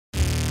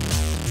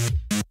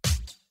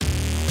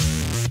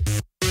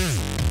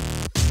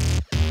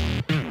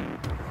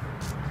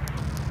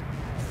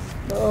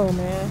Oh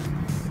man,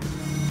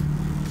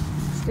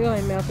 still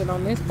ain't melted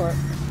on this part.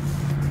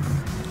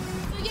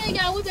 So yeah,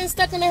 y'all, we've been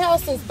stuck in the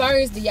house since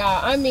Thursday, y'all.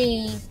 I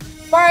mean,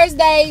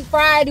 Thursday,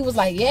 Friday was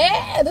like,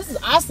 yeah, this is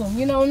awesome.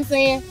 You know what I'm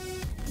saying?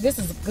 This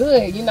is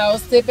good. You know,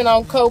 sipping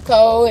on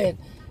cocoa and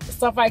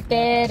stuff like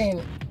that,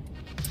 and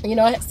you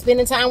know,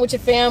 spending time with your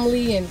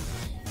family and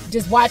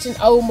just watching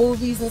old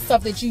movies and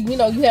stuff that you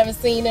know you haven't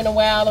seen in a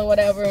while or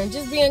whatever, and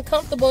just being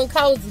comfortable and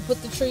cozy. Put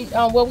the tree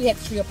well, we had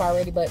the tree up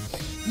already, but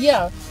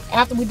yeah,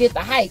 after we did the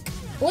hike.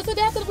 Was it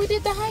after we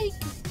did the hike?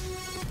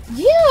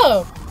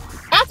 Yeah,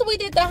 after we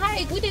did the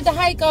hike. We did the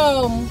hike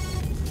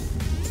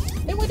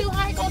did we do a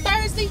hike on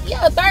Thursday?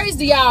 Yeah,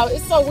 Thursday, y'all.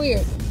 It's so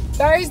weird.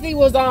 Thursday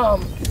was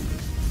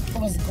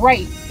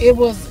great. It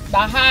was, the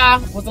high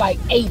was like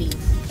 80.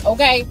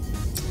 Okay,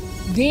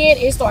 then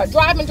it started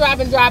dropping.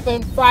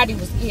 Friday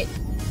was it.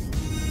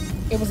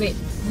 It was it.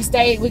 We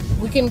stayed. We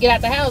couldn't get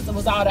out the house. It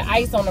was all the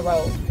ice on the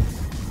road.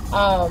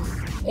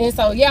 And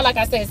so yeah, like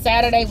I said,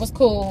 Saturday was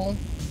cool.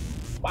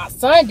 By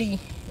Sunday,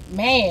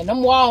 man,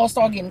 them walls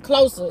start getting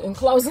closer and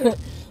closer.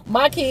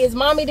 My kids,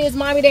 mommy this,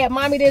 mommy that,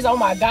 mommy this. Oh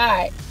my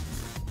God.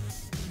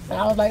 And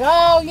I was like,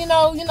 oh, you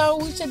know,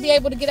 we should be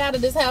able to get out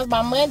of this house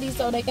by Monday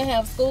so they can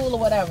have school or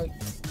whatever.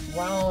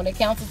 Wrong. They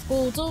canceled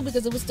school too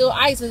because it was still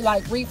ice. It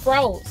like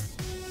refroze.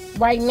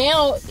 Right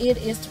now it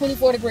is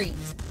 24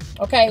 degrees.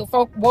 Okay,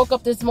 woke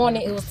up this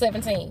morning, it was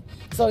 17.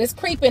 So it's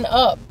creeping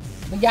up.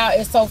 But y'all,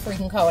 it's so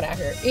freaking cold out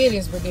here. It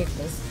is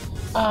ridiculous.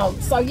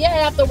 So yeah,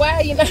 after a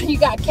while, you know, you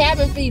got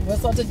cabin fever.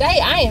 So today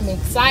I am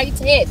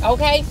excited,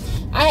 okay?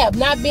 I have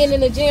not been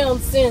in the gym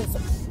since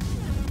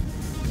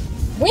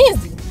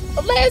Wednesday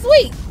of last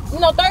week. You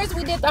know, Thursday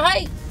we did the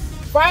hike.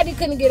 Friday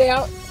couldn't get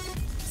out.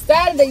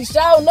 Saturday,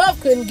 sure enough,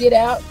 couldn't get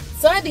out.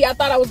 Sunday, I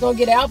thought I was going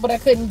to get out, but I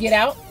couldn't get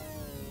out.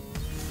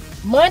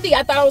 Monday,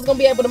 I thought I was going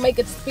to be able to make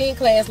it to spin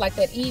class like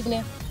that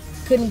evening.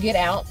 Couldn't get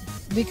out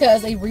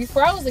because they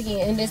refroze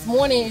again. And this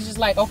morning, it's just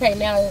like, okay,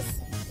 now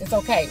it's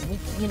okay.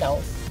 You know,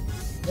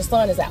 the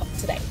sun is out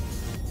today.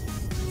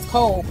 It's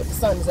cold, but the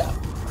sun is out.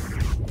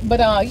 But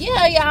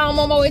yeah, y'all, I'm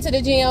on my way to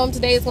the gym.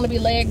 Today is going to be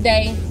leg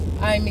day.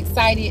 I'm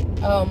excited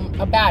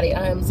about it.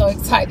 I am so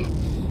excited.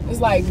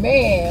 It's like,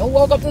 man, I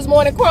woke up this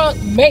morning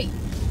crunk, mate.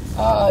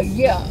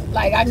 Yeah,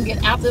 like I can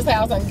get out this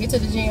house. I can get to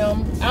the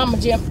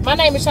gym. My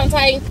name is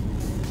Shantae.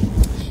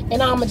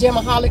 And I'm a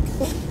gymaholic.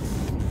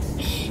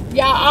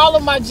 Y'all, all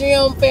of my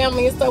gym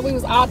family and stuff, we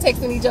was all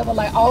texting each other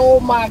like, oh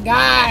my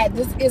God,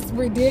 this is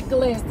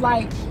ridiculous.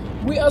 Like,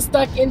 we are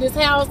stuck in this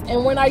house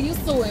and we're not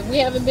used to it. We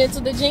haven't been to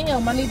the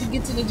gym. I need to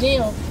get to the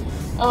gym.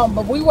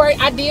 But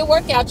I did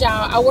work out,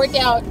 y'all. I worked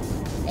out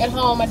at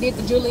home. I did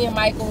the Julian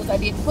Michaels. I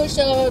did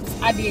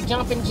push-ups. I did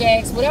jumping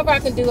jacks. Whatever I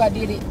can do, I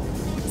did it.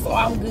 So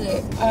I'm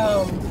good.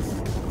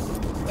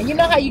 And you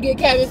know how you get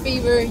cabin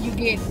fever, you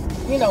get,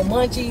 you know,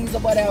 munchies or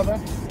whatever.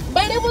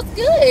 But it was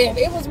good.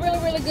 It was really,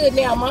 really good.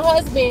 Now, my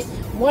husband,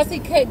 once he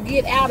could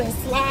get out and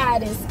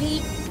slide and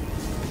ski,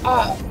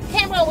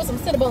 came home with some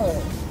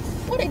Cinnabons.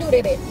 What they do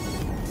that at?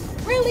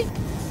 Really?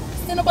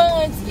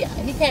 Cinnabons? Yeah,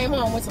 he came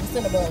home with some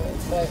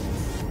Cinnabons. But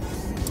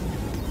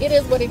it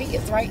is what it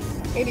is, right?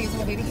 It is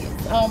what it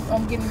is.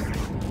 I'm getting,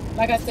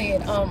 like I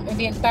said, and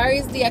then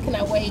Thursday, I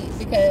cannot wait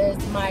because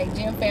my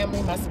gym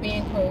family, my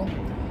spin crew,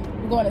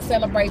 we're going to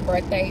celebrate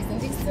birthdays in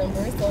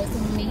December. So it's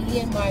me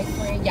and my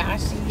friend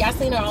Yashi. Y'all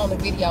seen her on the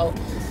video.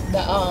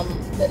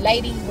 The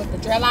lady with the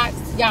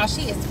dreadlocks. Y'all,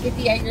 she is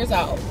 58 years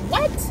old.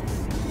 What?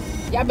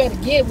 Y'all better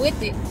get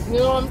with it. You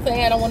know what I'm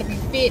saying? I don't want to be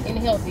fit and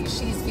healthy.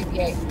 She's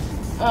 58.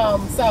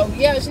 So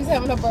yeah, she's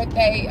having her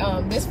birthday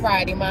this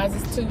Friday. Mine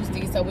is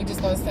Tuesday. So we're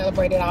just going to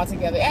celebrate it all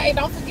together. Hey,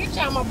 don't forget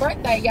y'all, my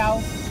birthday,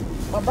 y'all.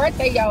 My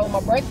birthday, y'all. My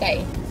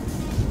birthday.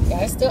 Yeah,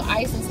 there's still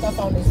ice and stuff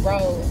on this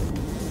road.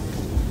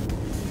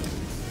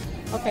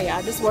 Okay,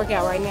 y'all, this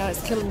workout right now is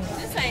killing me.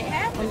 This ain't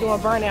happening. I'm doing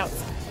burnouts,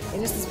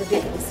 and this is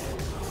ridiculous.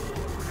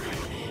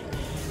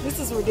 This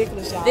is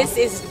ridiculous, y'all. This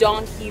is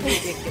donkey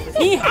ridiculous.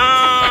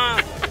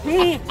 Hee-haw!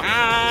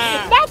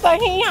 Hee-haw! Not the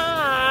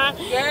hee-haw!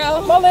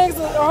 Girl, My legs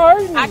are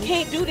hurting. I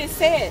can't do this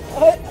set.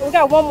 We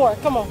got one more.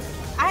 Come on.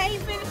 I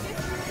ain't finished this.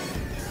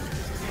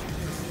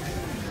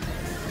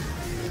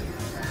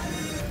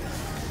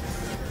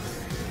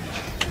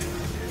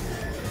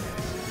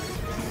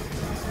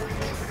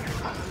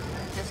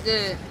 That's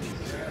good.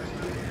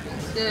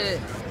 Good.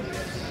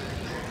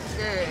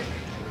 Good.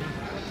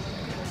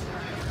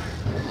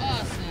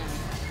 Awesome.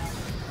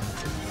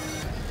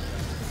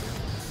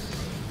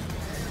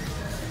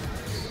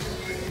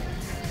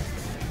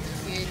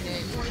 Good,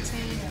 good.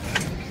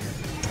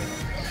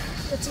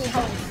 15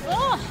 holes.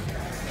 Oh.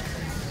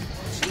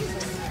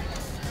 Jesus.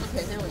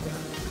 Okay, there we go.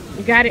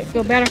 You got it?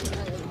 Feel better?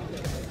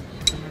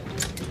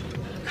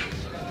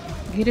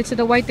 Get it to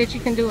the weight that you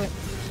can do it.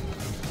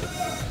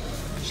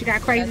 She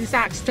got crazy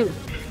socks too.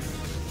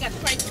 Got the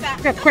crazy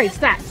socks. Got the crazy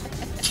socks.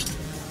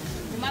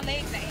 My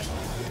legs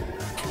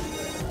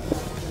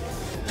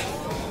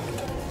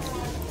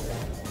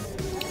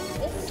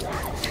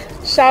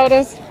are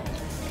Shoulders.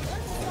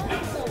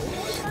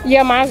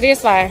 Yeah, mine's this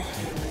side.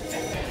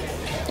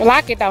 I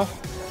like it though.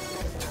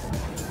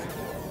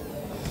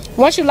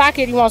 Once you lock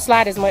it, you won't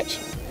slide as much.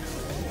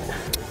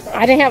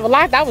 I didn't have a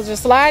lock. I was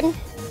just sliding.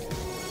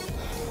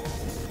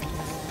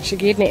 She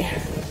getting it.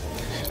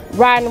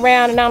 Riding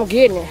around and I'm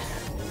getting it.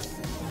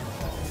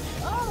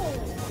 Oh.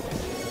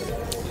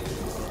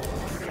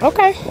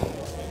 Okay.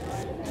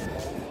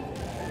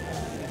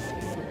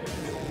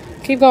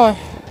 Keep going.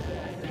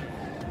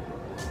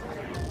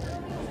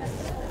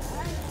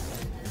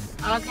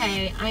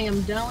 Okay, I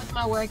am done with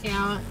my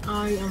workout.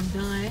 I am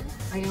done.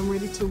 I am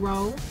ready to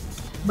roll.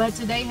 But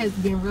today has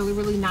been really,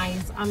 really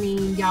nice. I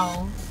mean,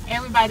 y'all,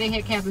 everybody that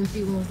had cabin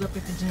fever was up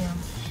at the gym.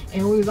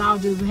 And we was all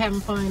just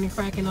having fun and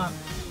cracking up.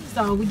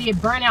 So we did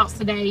burnouts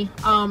today.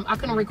 I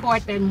couldn't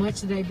record that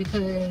much today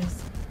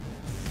because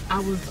I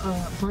was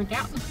burnt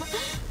out.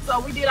 So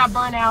we did our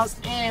burnouts,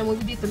 and when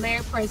we did the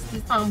leg press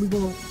this time, we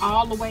go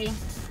all the way.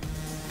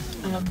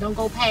 Don't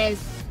go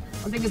past,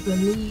 I think it's the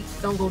knee.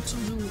 Don't go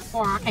too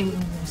far. I can't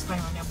even explain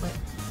on that,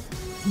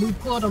 but we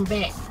pulled them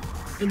back.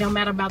 It don't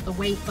matter about the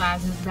weight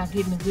size. It's about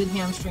getting a good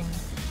hamstring.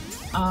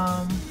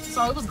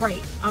 So it was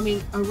great. I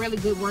mean, a really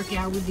good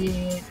workout. We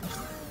did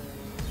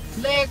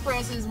leg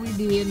presses, we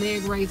did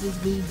leg raises,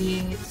 we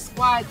did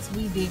squats,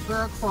 we did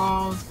girl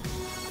crawls,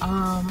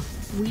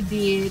 we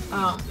did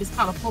it's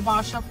called a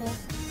football shuffle.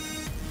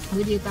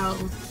 We did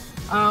those.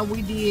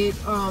 We did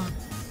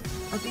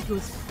I think it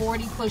was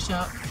 40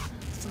 push-ups.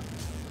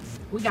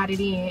 We got it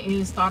in,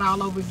 and start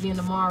all over again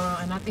tomorrow.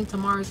 And I think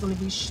tomorrow is going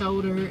to be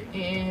shoulder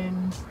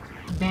and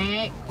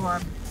back, or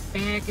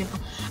back and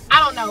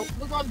I don't know.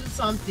 We're going to do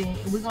something.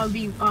 We're going to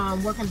be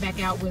working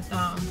back out with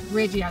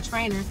Reggie, our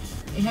trainer.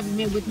 And haven't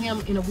been with him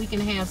in a week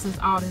and a half since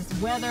all this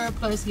weather.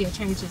 Plus, he had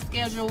changed his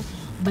schedule,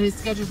 but his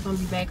schedule is going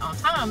to be back on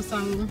time.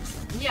 So,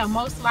 yeah,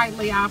 most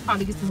likely I'll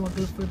probably get some more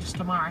good footage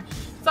tomorrow.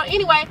 So,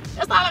 anyway,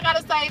 that's all I got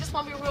to say. This is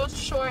going to be a real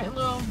short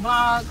little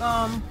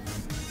vlog.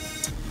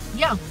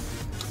 Yeah,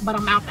 but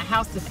I'm out the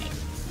house today.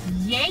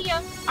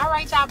 Yeah. All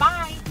right, y'all.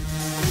 Bye.